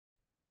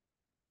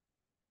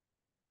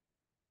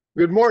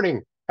Good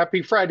morning.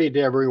 Happy Friday to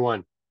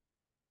everyone.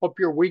 Hope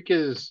your week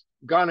has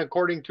gone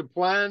according to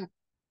plan.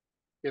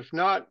 If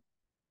not,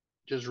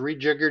 just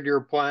rejiggered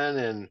your plan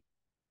and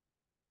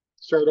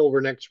start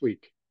over next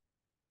week.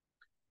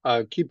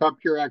 Keep up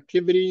your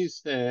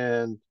activities,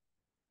 and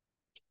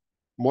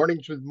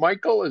Mornings with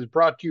Michael is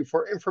brought to you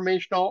for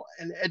informational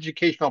and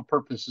educational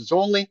purposes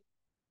only.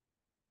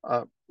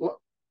 Uh,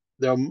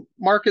 the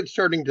market's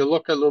starting to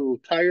look a little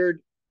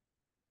tired.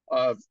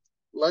 Uh,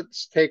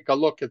 let's take a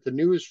look at the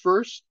news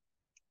first.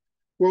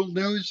 World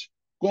news: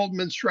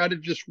 Goldman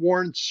strategists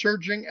warn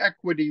surging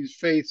equities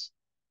face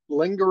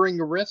lingering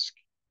risk.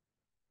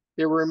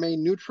 They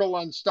remain neutral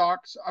on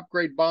stocks,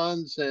 upgrade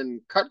bonds,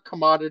 and cut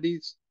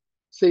commodities.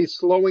 Say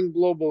slowing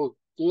global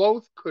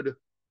growth could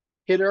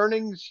hit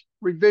earnings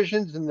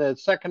revisions in the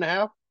second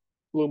half,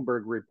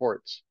 Bloomberg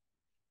reports.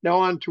 Now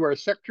on to our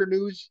sector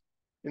news.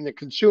 In the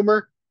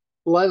consumer,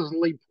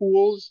 Leslie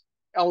Pool's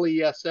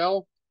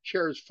LESL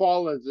shares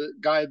fall as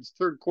it guides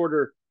third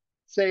quarter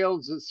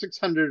sales at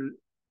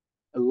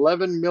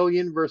 611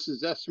 million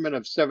versus estimate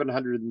of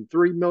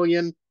 703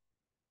 million,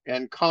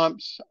 and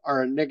comps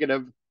are a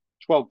negative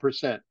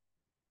 12%.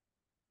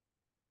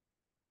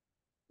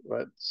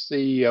 Let's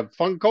see.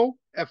 Funko,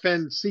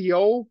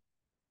 FNCO,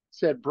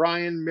 said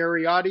Brian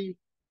Mariotti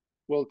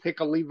will take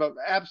a leave of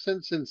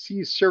absence and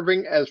cease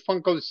serving as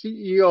Funko's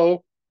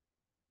CEO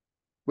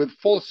with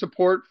full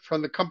support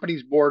from the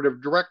company's board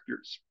of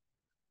directors.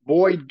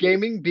 Boyd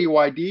Gaming,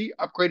 BYD,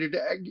 upgraded to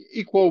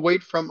equal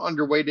weight from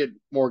underweight at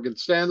Morgan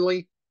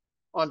Stanley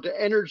onto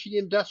energy,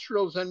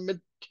 industrials, and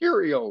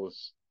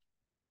materials.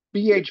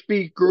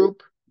 BHB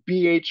Group,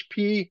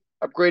 BHP,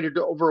 upgraded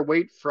to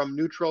overweight from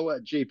neutral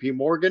at JP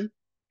Morgan.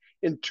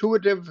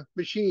 Intuitive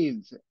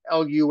Machines,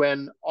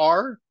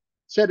 LUNR,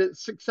 said it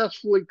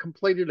successfully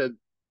completed a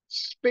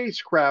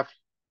spacecraft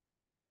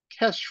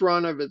test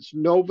run of its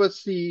Nova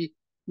C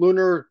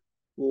lunar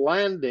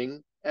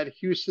landing at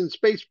Houston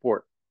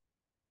Spaceport.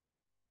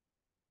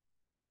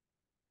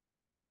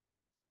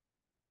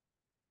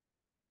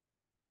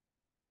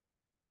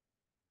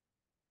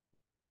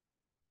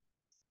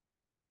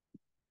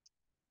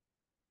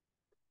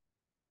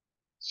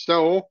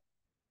 So,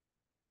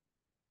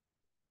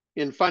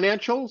 in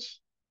financials,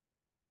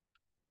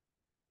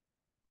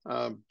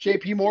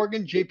 JP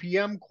Morgan,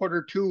 JPM,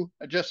 quarter two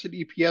adjusted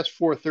EPS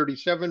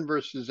 437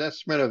 versus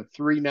estimate of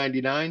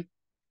 399.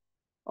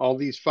 All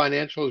these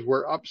financials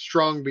were up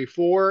strong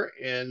before,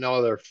 and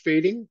now they're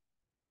fading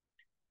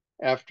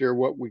after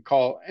what we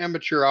call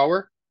amateur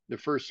hour, the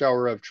first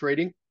hour of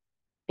trading.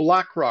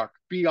 BlackRock,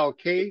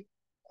 BLK,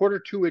 quarter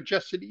two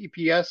adjusted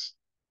EPS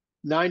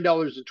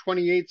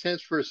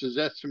 $9.28 versus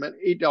estimate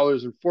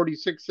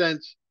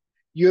 $8.46.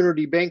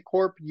 Unity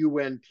Bancorp,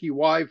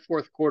 UNTY,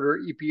 fourth quarter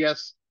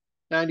EPS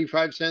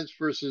 95 cents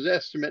versus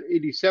estimate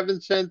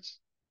 87 cents.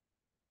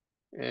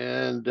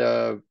 And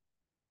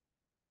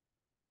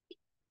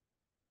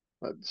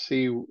let's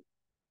see,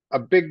 a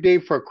big day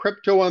for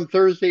crypto on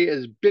Thursday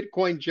as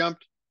Bitcoin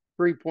jumped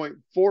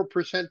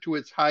 3.4% to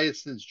its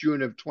highest since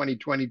June of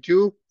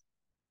 2022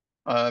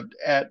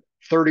 at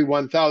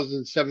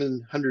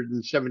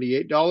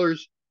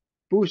 $31,778,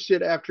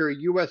 boosted after a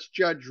U.S.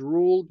 judge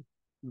ruled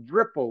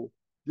Ripple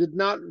did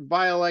not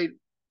violate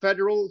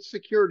federal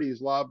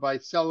securities law by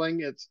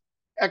selling its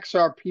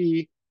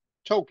XRP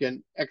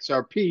token,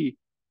 XRP,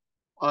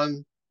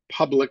 on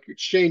public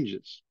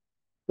exchanges.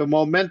 The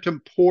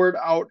momentum poured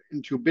out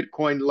into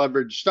Bitcoin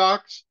leveraged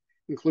stocks,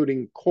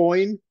 including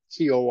Coin,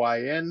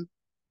 COIN,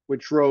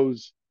 which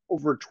rose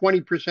over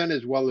 20%,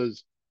 as well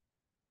as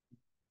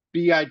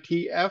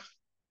BITF,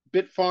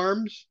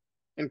 Bitfarms,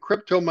 and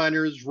crypto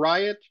miners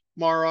Riot,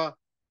 Mara,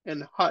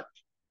 and Hut.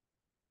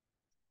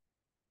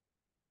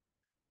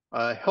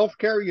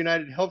 Healthcare,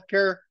 United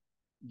Healthcare,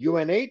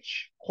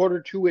 UNH,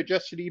 quarter two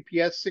adjusted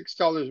EPS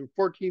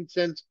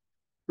 $6.14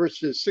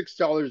 versus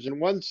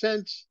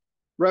 $6.01.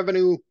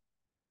 Revenue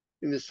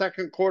in the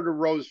second quarter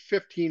rose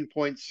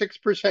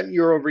 15.6%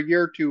 year over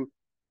year to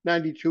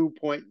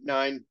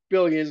 92.9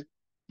 billion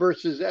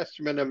versus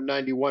estimate of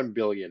 91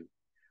 billion.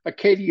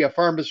 Acadia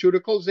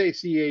Pharmaceuticals,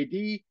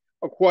 ACAD,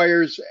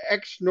 acquires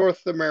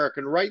ex-North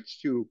American rights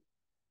to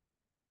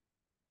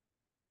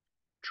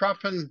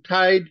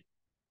trofinetide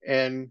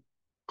and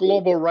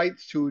global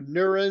rights to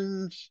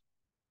Neuron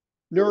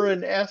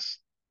S,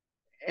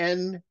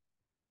 N,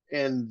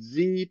 and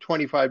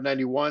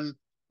Z2591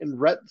 in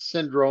Rett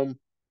syndrome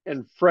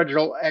and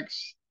Fragile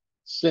X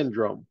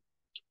syndrome.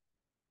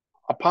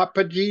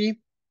 Apogee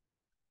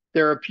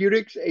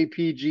Therapeutics,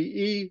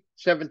 APGE,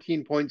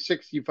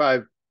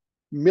 17.65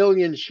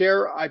 million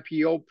share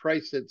IPO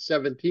price at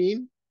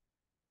 17.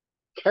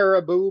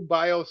 Caribou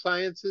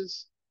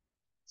Biosciences,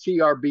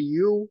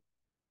 CRBU,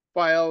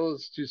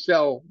 files to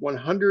sell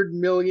 100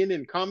 million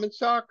in common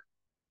stock.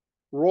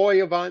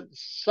 Roivant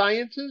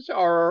Sciences,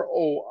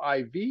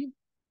 ROIV,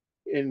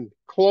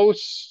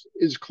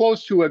 is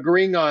close to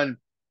agreeing on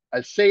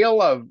a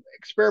sale of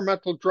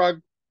experimental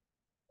drug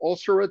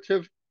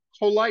ulcerative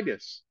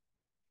colitis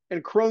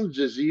and Crohn's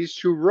disease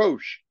to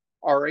Roche,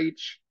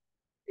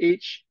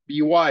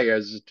 RHHBY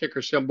as a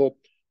ticker symbol,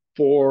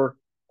 for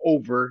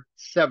over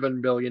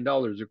 $7 billion,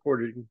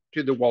 according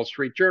to the Wall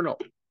Street Journal.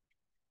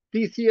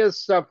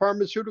 Theseus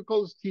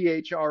Pharmaceuticals,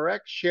 THRX,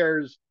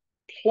 shares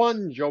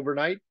plunge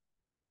overnight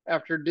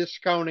after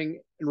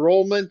discounting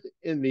enrollment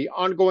in the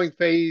ongoing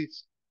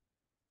phase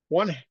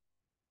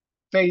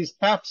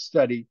half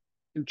study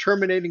in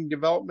terminating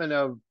development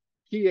of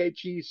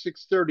THE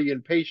 630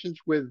 in patients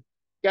with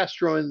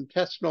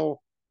gastrointestinal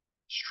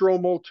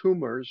stromal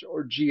tumors,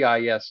 or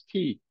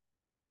GIST.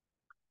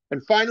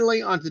 And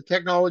finally, onto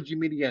technology,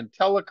 media, and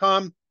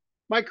telecom.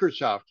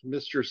 Microsoft,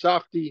 Mr.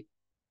 Softy,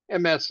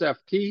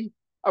 MSFT,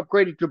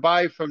 upgraded to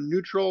buy from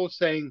neutral,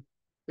 saying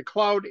the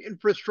cloud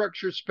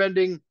infrastructure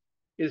spending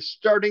is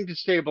starting to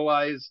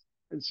stabilize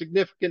and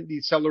significant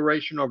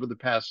deceleration over the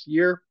past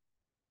year.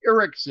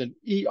 Ericsson,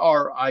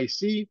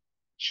 ERIC,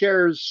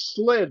 shares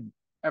slid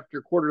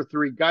after quarter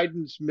three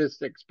guidance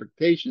missed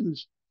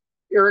expectations.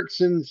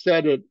 Ericsson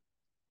said it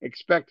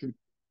expected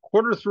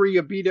quarter three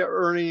EBITDA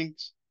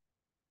earnings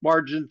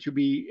margin to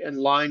be in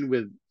line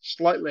with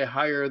slightly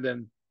higher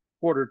than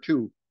quarter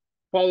two,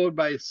 followed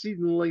by a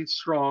seasonally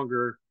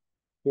stronger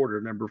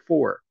quarter number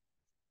four.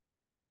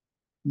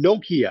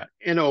 Nokia,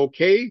 NOK,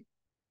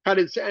 had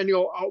its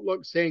annual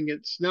outlook saying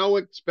it now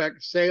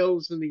expects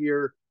sales in the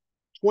year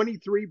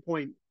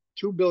 23.2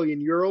 billion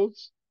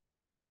euros,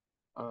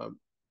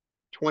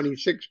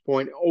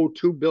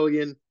 26.02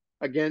 billion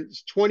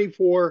against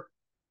 24,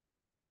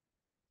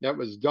 that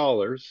was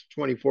dollars,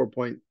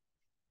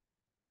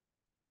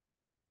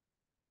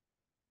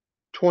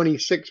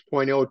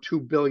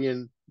 26.02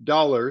 billion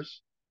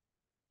dollars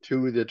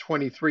to the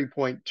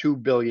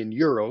 23.2 billion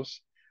euros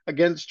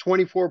against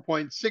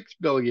 24.6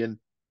 billion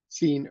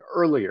seen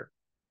earlier,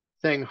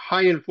 saying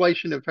high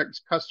inflation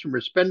affects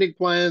customer spending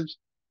plans,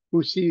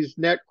 who sees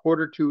net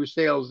quarter two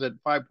sales at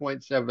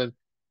 5.7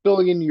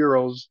 billion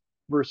euros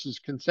versus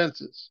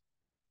consensus.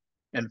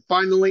 And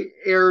finally,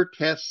 Air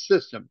Test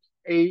Systems,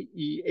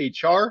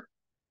 AEHR,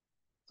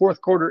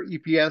 fourth quarter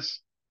EPS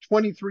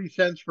 23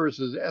 cents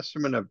versus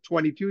estimate of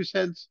 22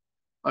 cents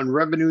on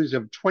revenues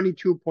of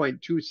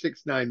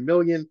 22.269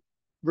 million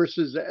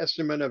versus the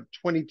estimate of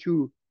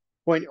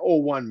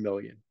 22.01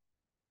 million.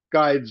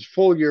 Guides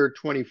full year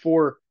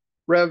 24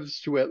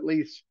 revs to at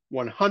least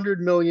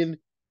 100 million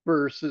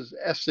versus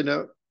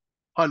estimate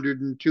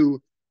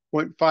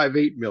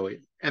 102.58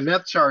 million. And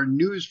that's our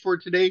news for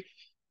today.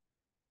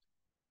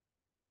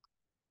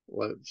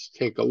 Let's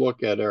take a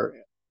look at our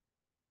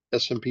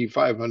S&P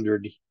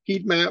 500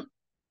 heat map.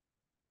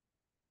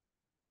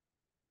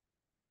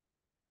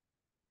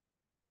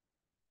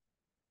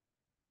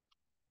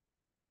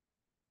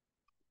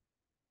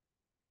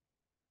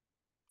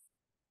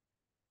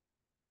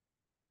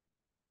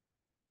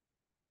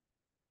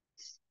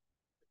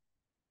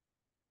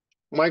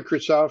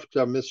 Microsoft,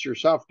 Mr.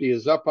 Softy,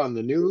 is up on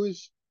the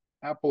news.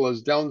 Apple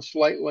is down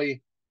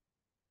slightly.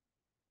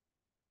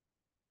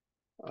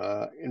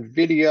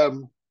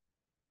 NVIDIA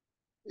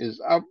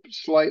is up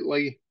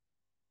slightly.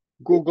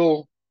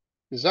 Google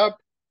is up.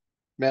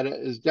 Meta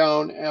is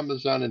down.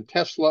 Amazon and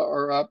Tesla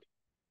are up.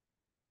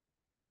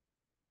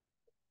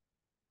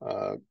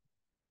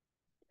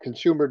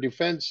 Consumer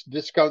defense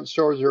discount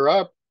stores are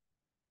up.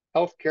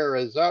 Healthcare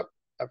is up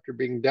after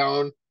being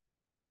down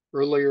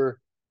earlier.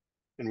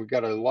 And we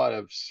got a lot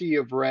of sea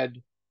of red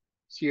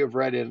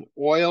in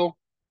oil.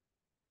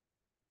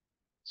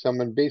 Some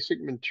in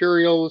basic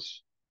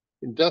materials,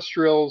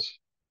 industrials,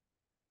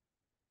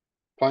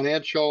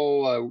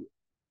 financial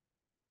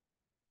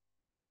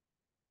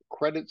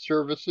credit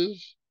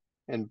services,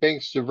 and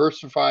banks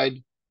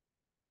diversified.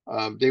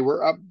 They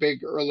were up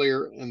big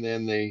earlier and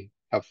then they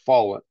have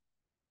fallen.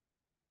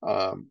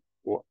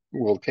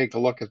 We'll take a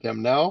look at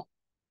them now.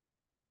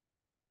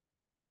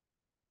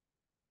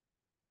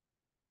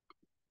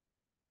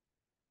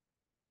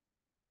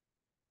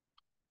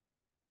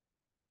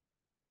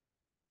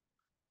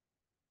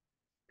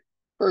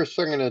 First,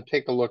 I'm going to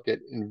take a look at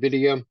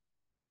NVIDIA.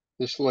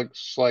 This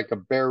looks like a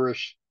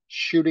bearish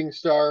shooting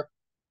star.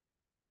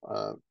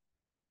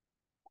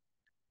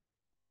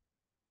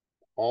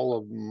 All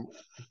of them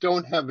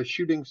don't have a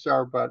shooting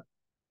star, but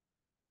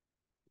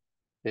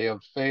they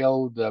have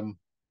failed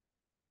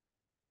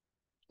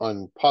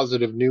on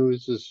positive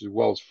news. This is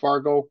Wells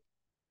Fargo.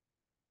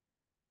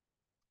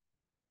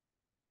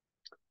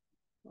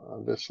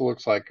 This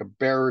looks like a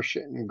bearish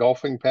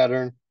engulfing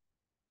pattern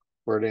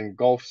where it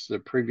engulfs the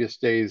previous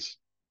day's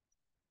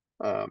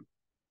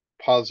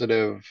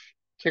positive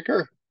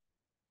ticker.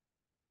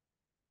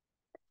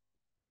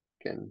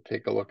 Can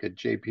take a look at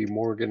JP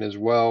Morgan as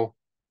well.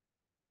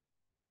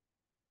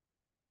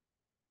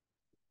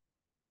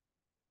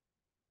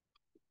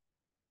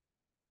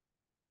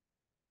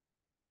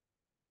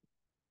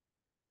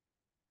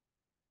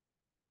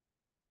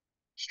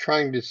 It's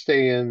trying to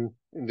stay in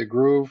the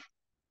groove.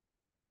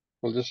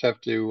 We'll just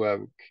have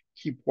to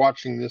keep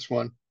watching this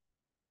one.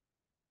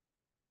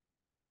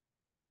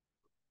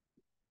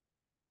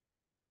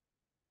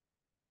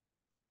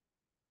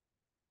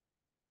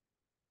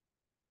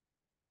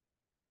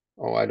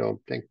 Oh, I don't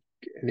think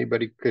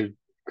anybody could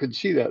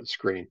see that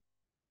screen.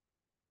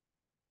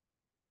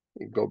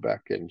 You go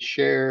back and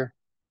share.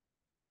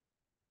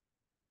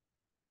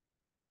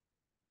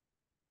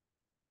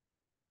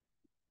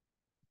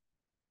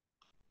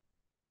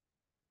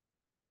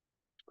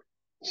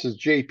 This is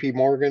JP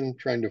Morgan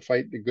trying to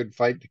fight the good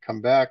fight to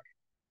come back.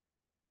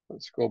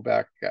 Let's go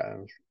back,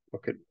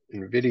 look at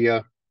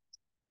NVIDIA.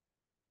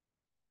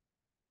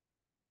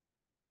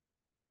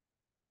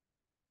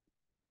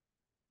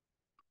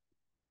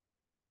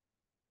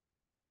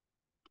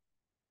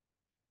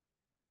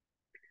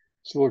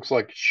 So it looks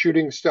like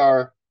shooting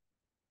star.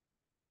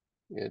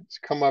 It's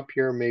come up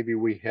here. Maybe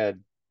we had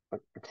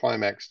a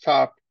climax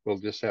top. We'll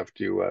just have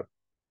to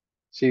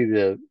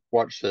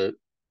watch the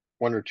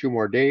 1 or 2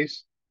 more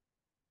days.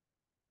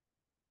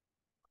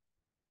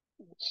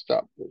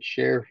 Stop the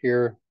share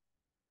here.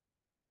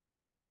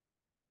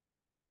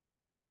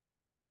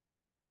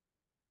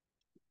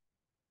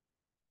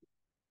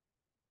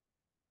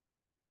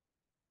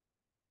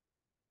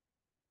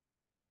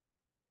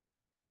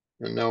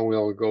 And now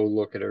we'll go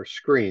look at our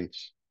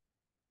screens.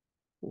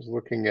 I was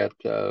looking at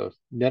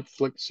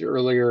Netflix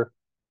earlier.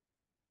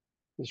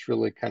 This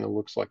really kind of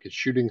looks like a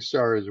shooting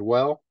star as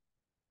well.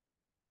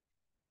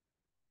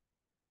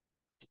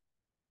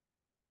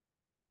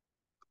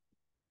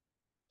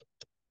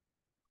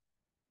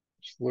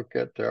 Let's look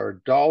at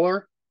our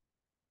dollar.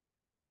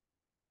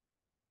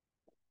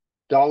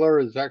 Dollar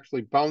is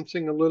actually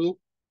bouncing a little.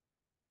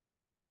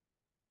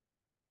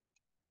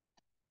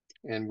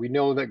 And we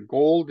know that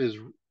gold is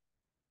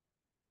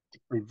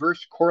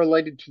reverse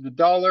correlated to the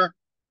dollar.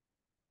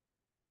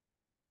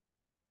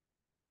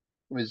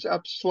 It was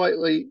up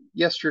slightly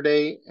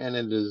yesterday and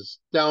it is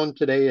down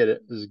today.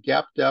 It is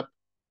gapped up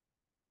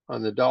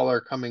on the dollar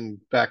coming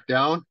back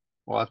down.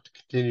 We'll have to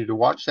continue to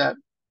watch that.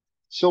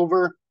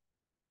 Silver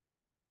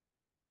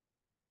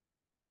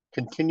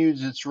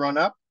continues its run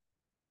up,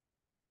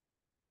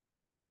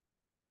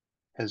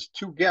 has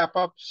 2 gap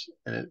ups,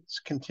 and it's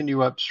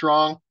continue up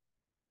strong.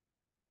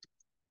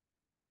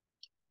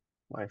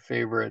 My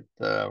favorite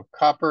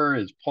copper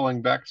is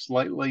pulling back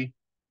slightly.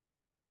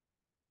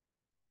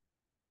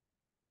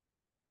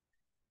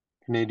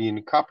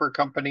 Canadian Copper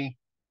Company.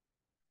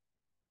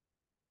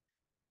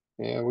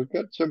 And we've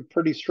got some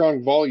pretty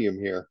strong volume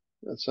here.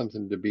 That's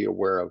something to be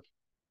aware of.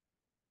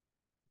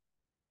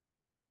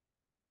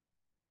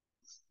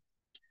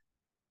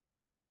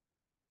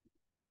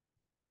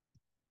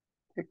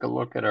 Take a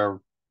look at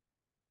our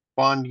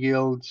bond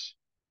yields.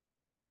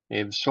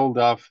 They've sold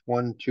off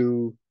 1,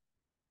 2,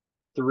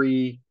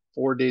 3,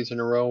 4 days in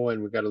a row,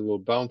 and we got a little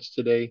bounce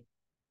today.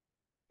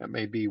 That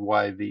may be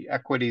why the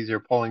equities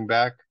are pulling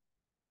back.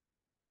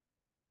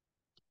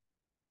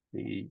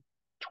 The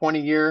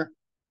 20-year,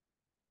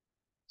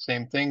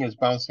 same thing, is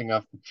bouncing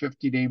off the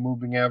 50-day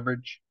moving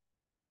average.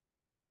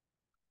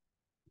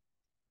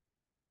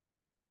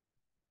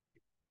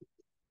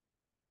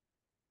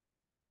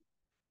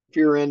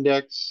 Fear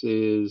index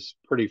is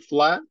pretty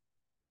flat.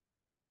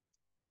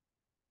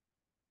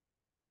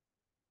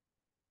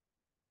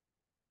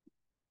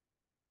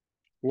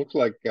 Looks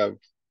like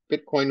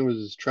Bitcoin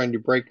was trying to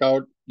break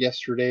out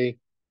yesterday,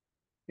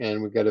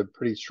 and we got a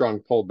pretty strong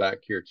pullback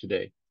here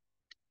today.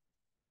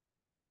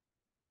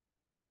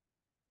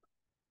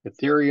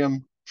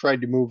 Ethereum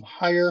tried to move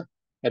higher,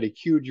 had a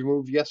huge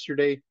move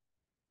yesterday,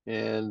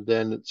 and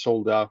then it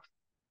sold off,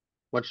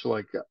 much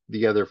like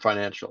the other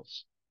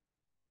financials.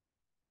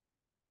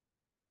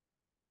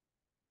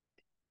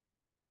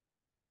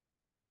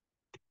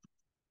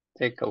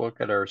 Take a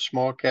look at our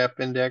small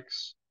cap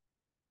index,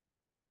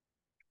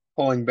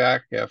 pulling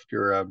back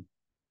after a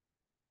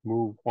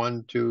move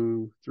 1,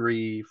 2,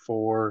 3,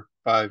 4,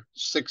 5,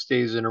 6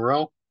 days in a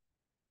row.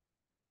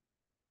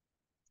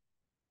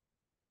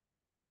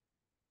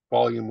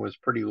 Volume was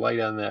pretty light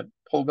on that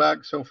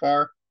pullback so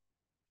far.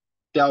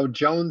 Dow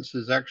Jones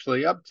is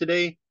actually up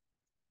today,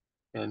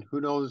 and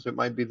who knows, it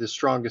might be the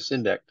strongest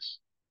index.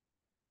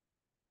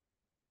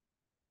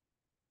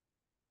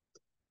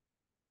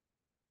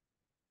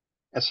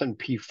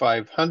 S&P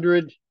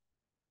 500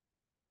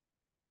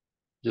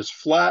 just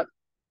flat,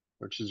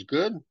 which is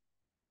good.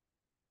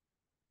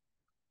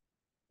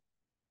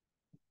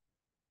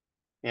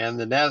 And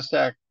the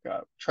NASDAQ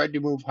tried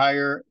to move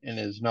higher and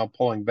is now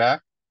pulling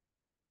back.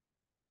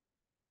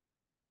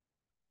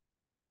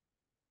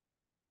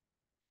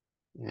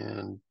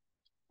 And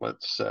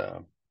let's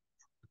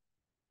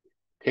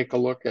take a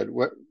look at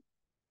what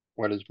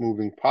is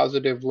moving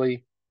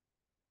positively.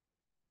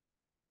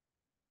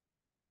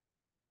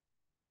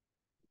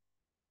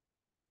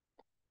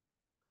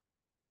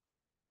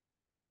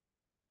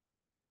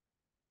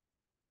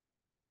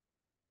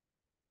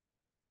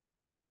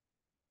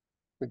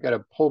 We got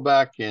a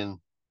pullback in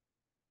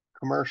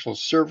commercial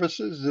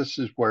services. This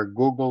is where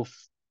Google,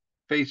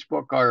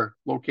 Facebook are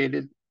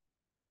located.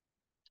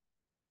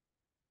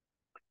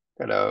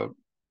 Got a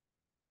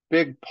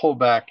big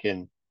pullback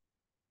in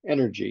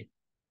energy.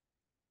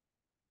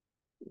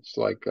 It's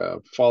like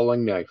a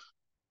falling knife.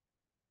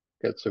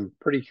 Got some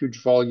pretty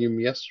huge volume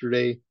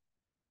yesterday,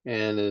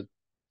 and it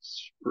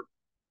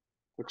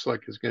looks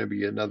like it's going to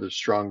be another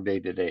strong day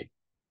today.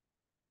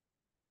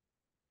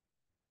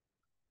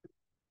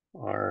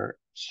 Our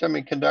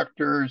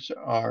semiconductors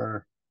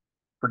are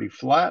pretty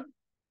flat.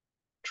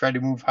 Tried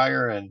to move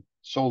higher and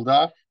sold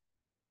off.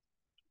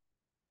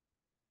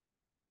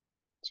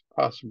 It's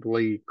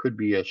possibly could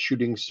be a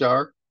shooting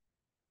star,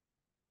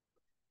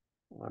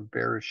 a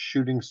bearish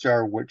shooting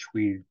star, which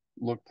we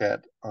looked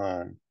at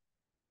on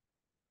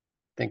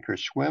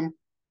Thinkorswim.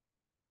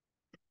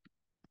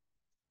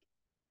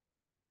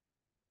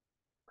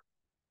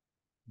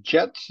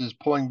 Jets is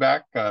pulling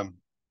back.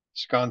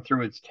 It's gone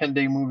through its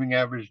 10-day moving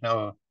average,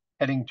 now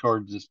heading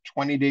towards this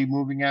 20-day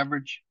moving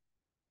average.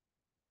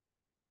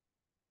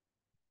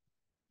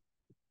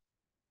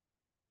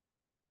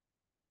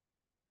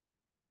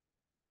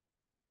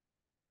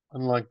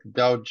 Unlike the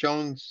Dow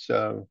Jones,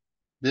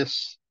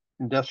 this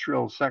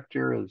industrial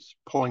sector is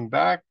pulling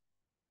back.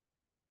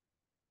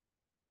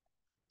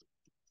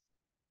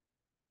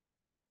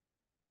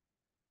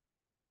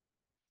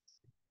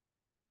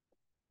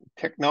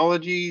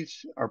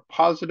 Technologies are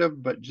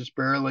positive, but just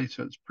barely,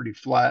 so it's pretty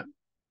flat.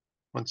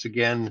 Once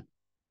again,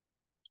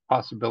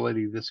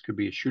 possibility this could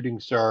be a shooting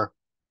star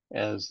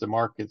as the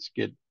markets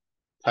get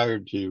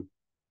tired to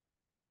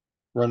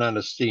run out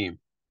of steam.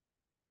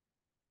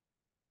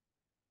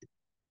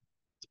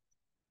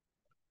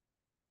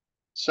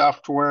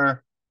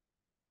 Software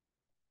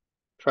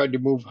tried to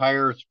move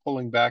higher. It's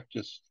pulling back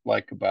just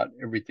like about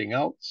everything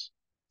else.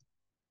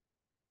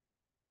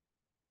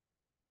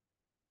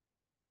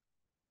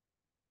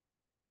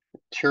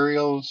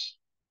 Materials,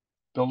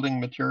 building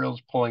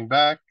materials pulling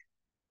back.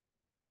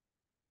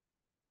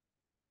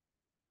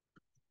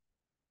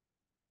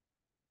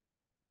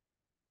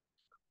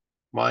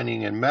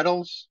 Mining and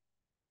metals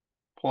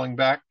pulling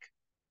back.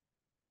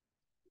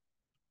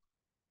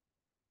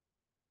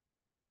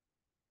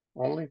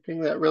 Only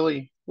thing that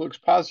really looks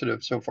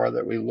positive so far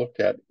that we looked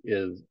at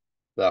is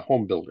the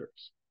home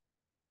builders.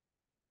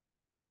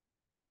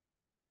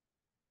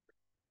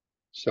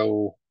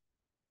 So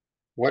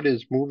what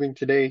is moving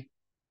today?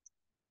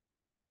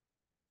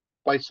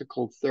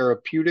 Bicycle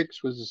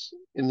Therapeutics was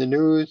in the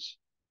news,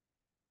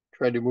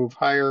 tried to move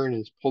higher and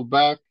is pulled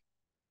back.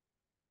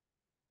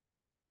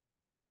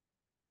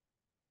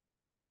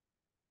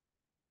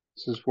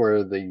 This is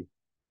where the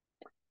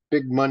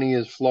big money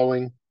is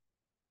flowing.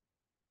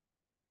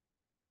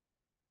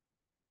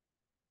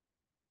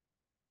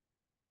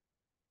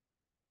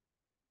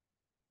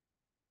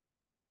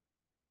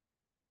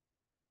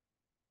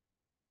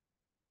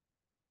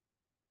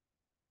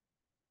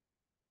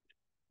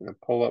 I'm going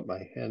to pull up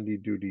my handy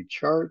duty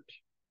chart.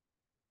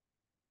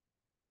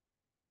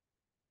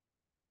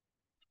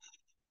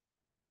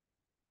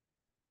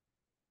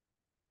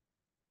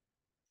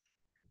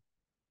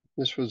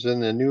 This was in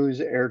the news.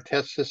 Air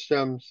Test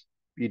Systems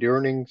beat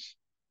earnings,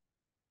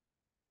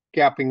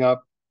 gapping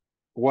up,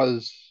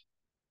 was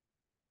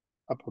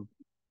up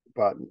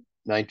about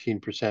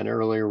 19%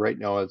 earlier. Right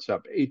now it's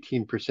up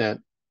 18%.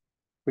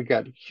 We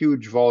got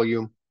huge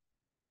volume.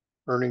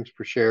 Earnings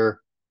per share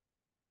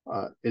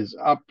is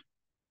up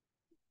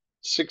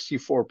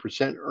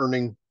 64%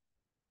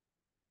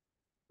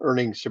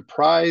 earnings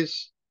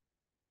surprise,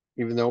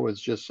 even though it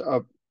was just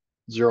up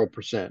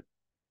 0%.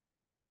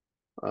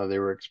 They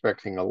were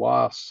expecting a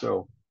loss,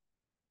 so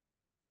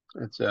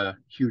it's a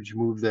huge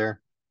move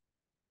there.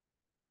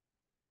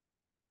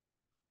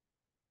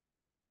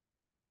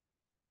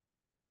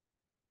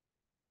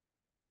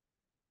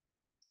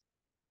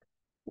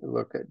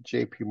 Look at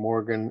JP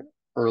Morgan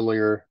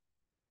earlier.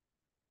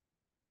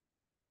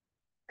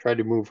 Tried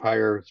to move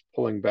higher, it's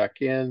pulling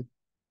back in.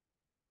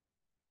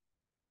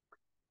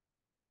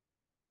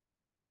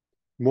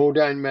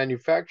 Modine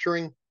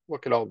Manufacturing,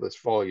 look at all this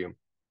volume.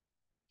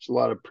 There's a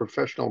lot of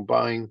professional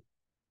buying,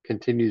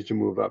 continues to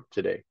move up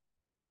today.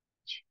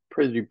 It's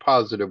pretty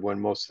positive when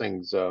most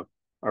things are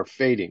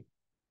fading.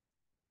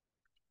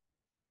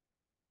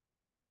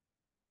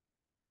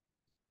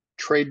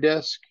 Trade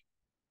Desk,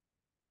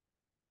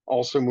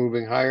 also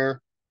moving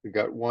higher. We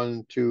got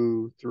 1,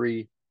 2,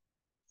 3,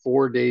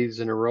 4 days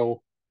in a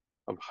row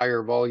of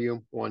higher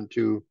volume. 1,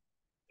 2,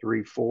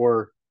 3,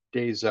 4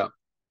 days up.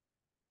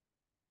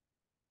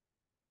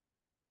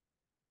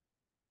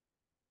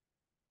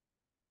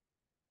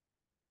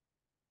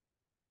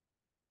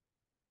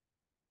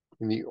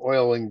 In the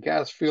oil and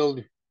gas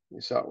field,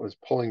 we saw it was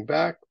pulling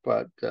back,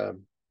 but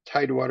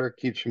Tidewater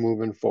keeps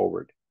moving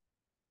forward.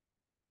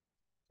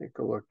 Take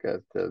a look at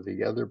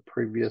the other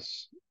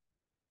previous.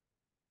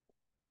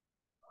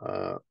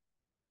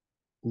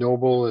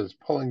 Noble is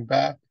pulling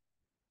back,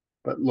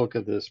 but look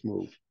at this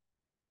move.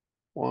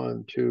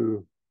 1,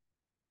 2,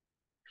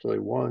 actually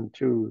 1,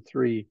 2,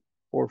 3,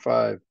 4,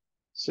 5,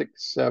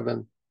 6,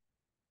 7,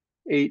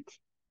 8,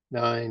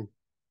 9,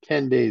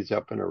 10 days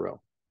up in a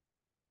row.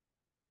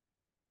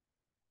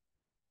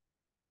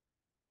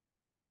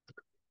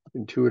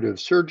 Intuitive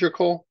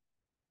Surgical.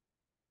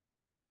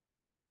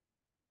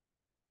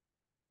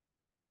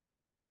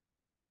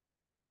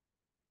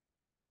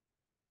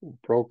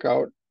 Broke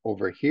out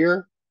over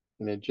here,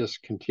 and it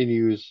just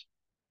continues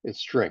its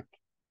strength.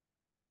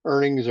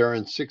 Earnings are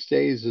in 6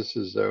 days. This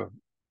is a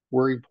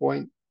worry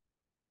point.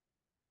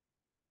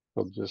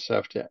 We'll just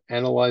have to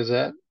analyze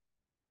that.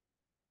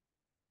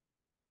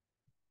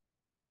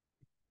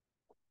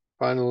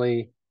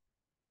 finally,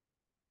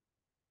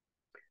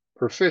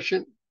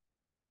 Proficient,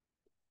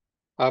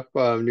 up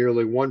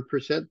nearly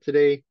 1%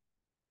 today,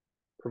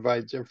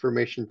 provides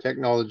information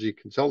technology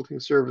consulting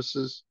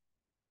services,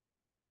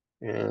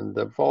 and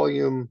the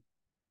volume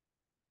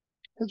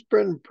has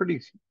been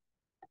pretty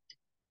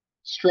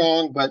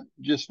strong, but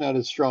just not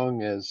as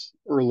strong as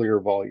earlier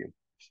volume.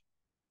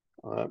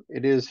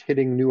 It is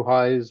hitting new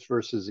highs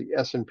versus the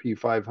S&P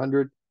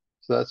 500,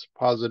 so that's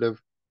positive.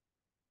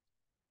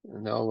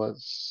 And now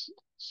let's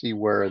see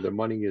where the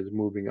money is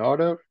moving out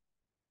of.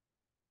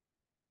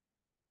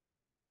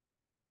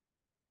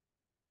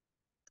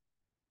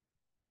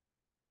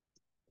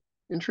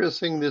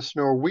 Interesting, this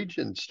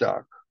Norwegian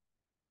stock.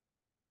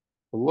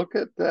 Look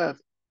at that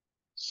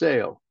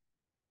sale.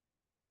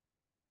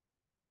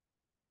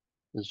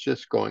 It's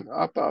just going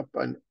up,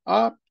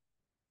 up,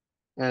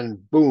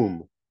 and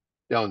boom,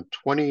 down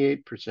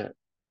 28%.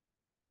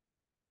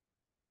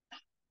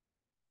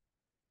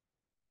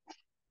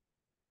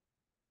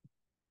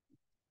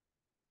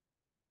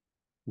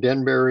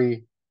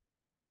 Denbury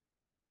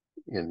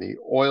in the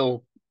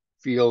oil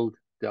field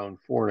down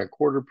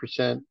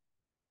 4.25%.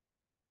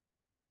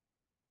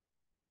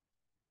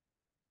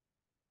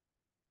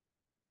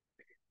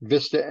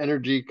 Vista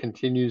Energy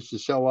continues to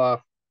sell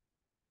off,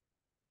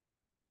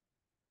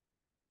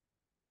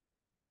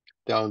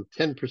 down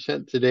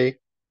 10% today.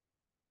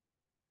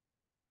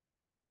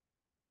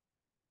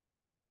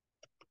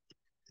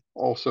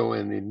 Also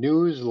in the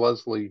news,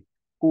 Leslie's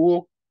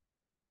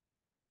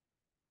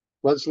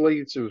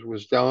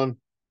was down,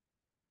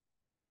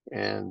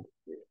 and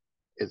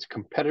its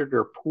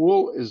competitor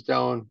Pool is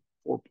down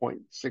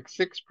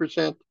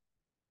 4.66%,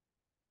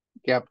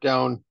 gap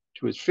down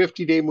to its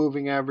 50-day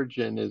moving average,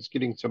 and is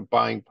getting some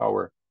buying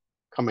power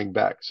coming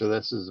back. So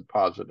this is a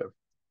positive.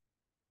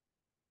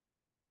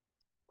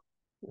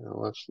 Now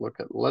let's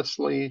look at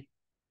Leslie.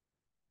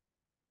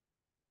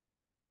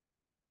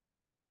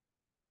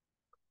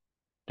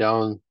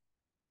 Down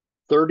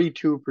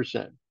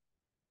 32%.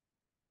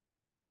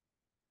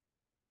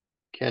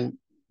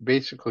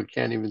 Basically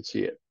can't even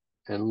see it.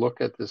 And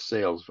look at the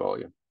sales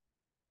volume.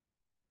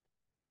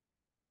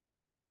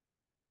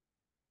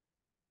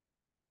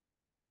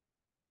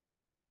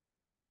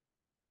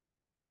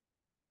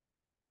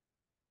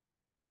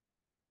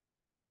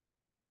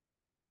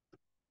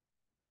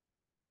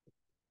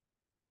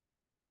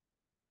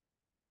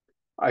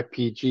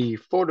 IPG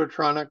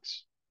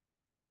Phototronics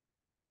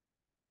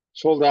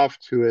sold off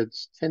to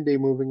its 10-day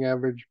moving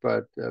average,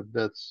 but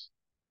that's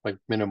like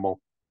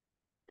minimal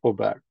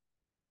pullback.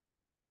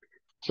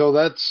 So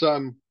that's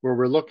where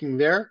we're looking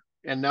there.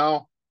 And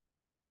now,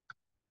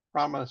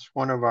 promise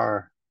one of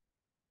our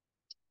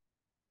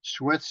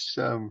Swiss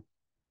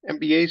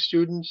MBA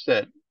students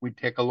that we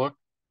take a look.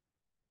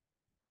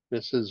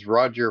 This is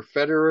Roger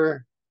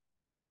Federer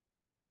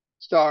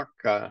stock.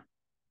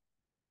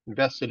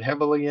 Invested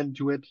heavily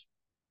into it.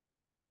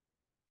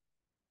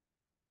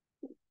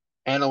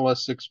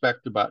 Analysts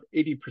expect about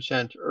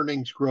 80%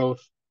 earnings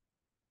growth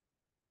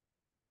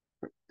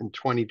in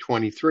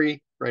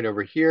 2023, right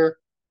over here.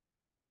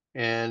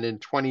 And in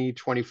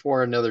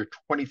 2024, another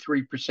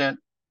 23%.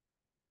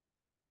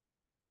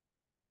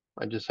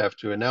 I just have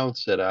to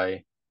announce that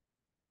I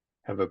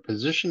have a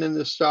position in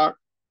this stock.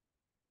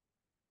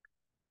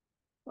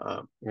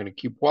 I'm going to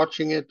keep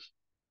watching it.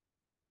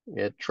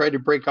 It tried to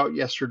break out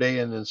yesterday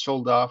and then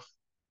sold off,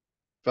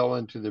 fell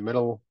into the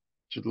middle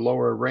to the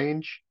lower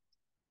range.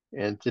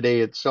 And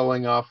today it's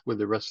selling off with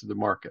the rest of the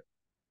market.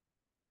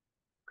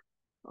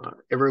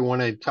 Everyone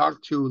I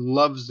talk to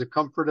loves the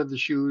comfort of the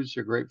shoes.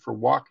 They're great for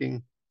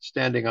walking,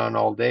 standing on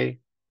all day.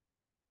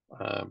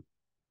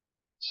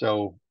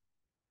 So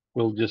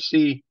we'll just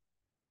see.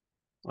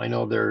 I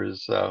know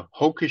there's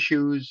Hoka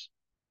shoes.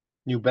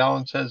 New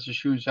Balance has the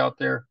shoes out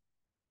there,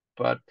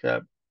 but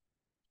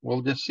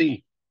we'll just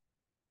see.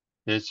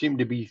 They seem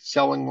to be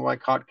selling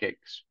like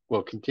hotcakes.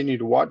 We'll continue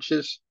to watch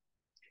this.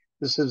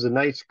 This is a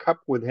nice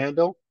cup with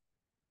handle.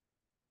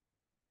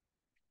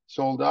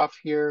 Sold off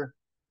here.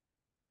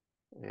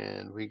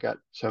 And we got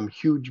some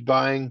huge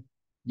buying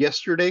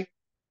yesterday.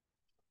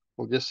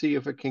 We'll just see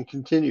if it can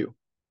continue.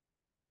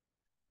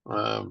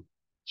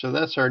 So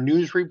that's our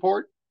news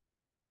report.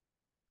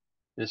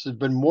 This has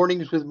been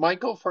Mornings with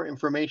Michael for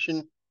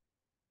information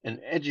and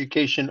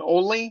education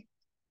only.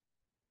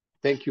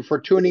 Thank you for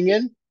tuning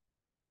in.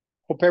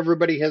 Hope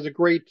everybody has a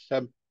great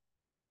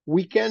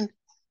weekend.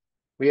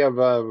 We have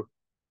a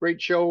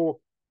great show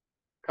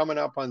coming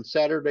up on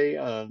Saturday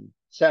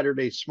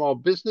Small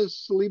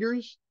Business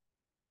Leaders.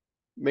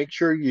 Make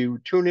sure you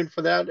tune in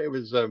for that. It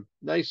was a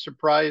nice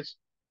surprise.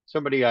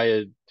 Somebody I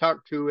had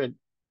talked to and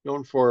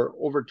known for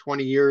over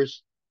 20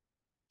 years.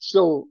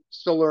 Still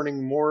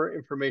learning more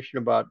information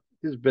about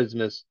his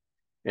business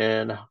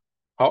and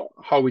how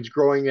he's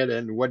growing it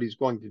and what he's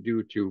going to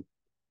do to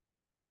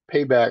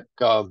pay back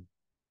all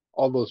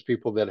those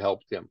people that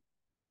helped him.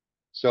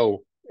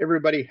 So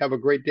everybody have a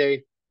great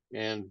day,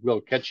 and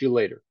we'll catch you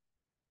later.